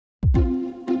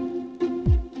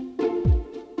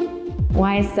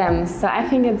Why CEMS? So I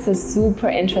think it's a super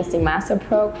interesting master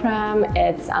program.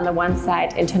 It's on the one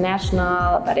side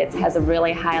international, but it has a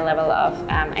really high level of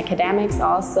academics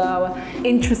also.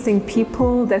 Interesting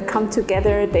people that come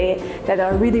together, that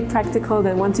are really practical,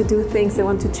 that want to do things, they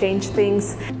want to change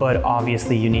things. But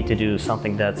obviously you need to do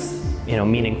something that's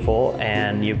meaningful,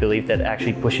 and you believe that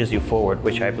actually pushes you forward,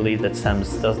 which I believe that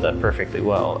CEMS does that perfectly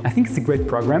well. I think it's a great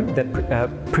program that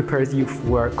prepares you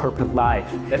for corporate life,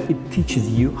 that it teaches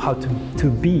you how to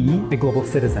be a global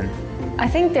citizen. I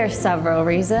think there's several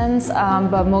reasons,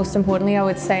 but most importantly I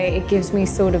would say it gives me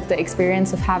sort of the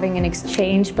experience of having an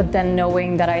exchange, but then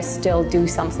knowing that I still do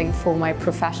something for my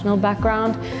professional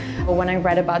background. When I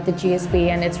read about the GSB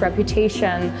and its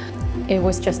reputation, it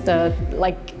was just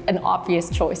an obvious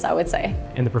choice, I would say.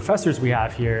 And the professors we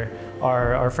have here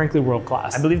are frankly world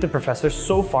class. I believe the professors,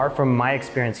 so far from my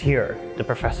experience here, the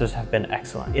professors have been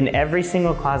excellent. In every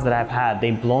single class that I've had,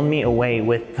 they've blown me away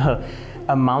with the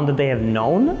amount that they have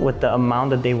known, with the amount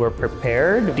that they were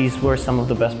prepared. These were some of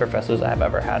the best professors I've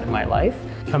ever had in my life.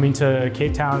 Coming to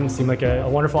Cape Town seemed like a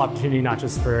wonderful opportunity, not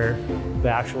just for the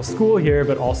actual school here,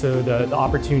 but also the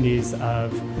opportunities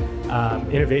of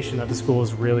innovation that the school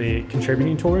is really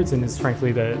contributing towards, and is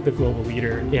frankly the global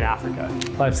leader in Africa.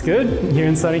 Life's good here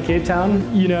in sunny Cape Town.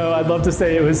 I'd love to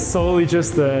say it was solely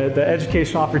just the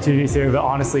educational opportunities here, but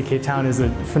honestly Cape Town is a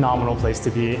phenomenal place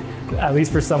to be, at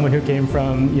least for someone who came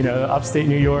from upstate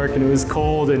New York and it was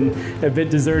cold and a bit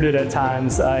deserted at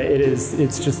times.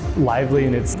 It's just lively,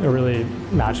 and it's a really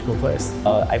magical place.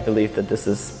 I believe that this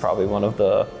is probably one of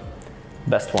the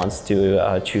best ones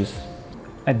to choose.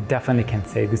 I definitely can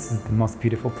say this is the most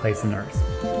beautiful place on earth.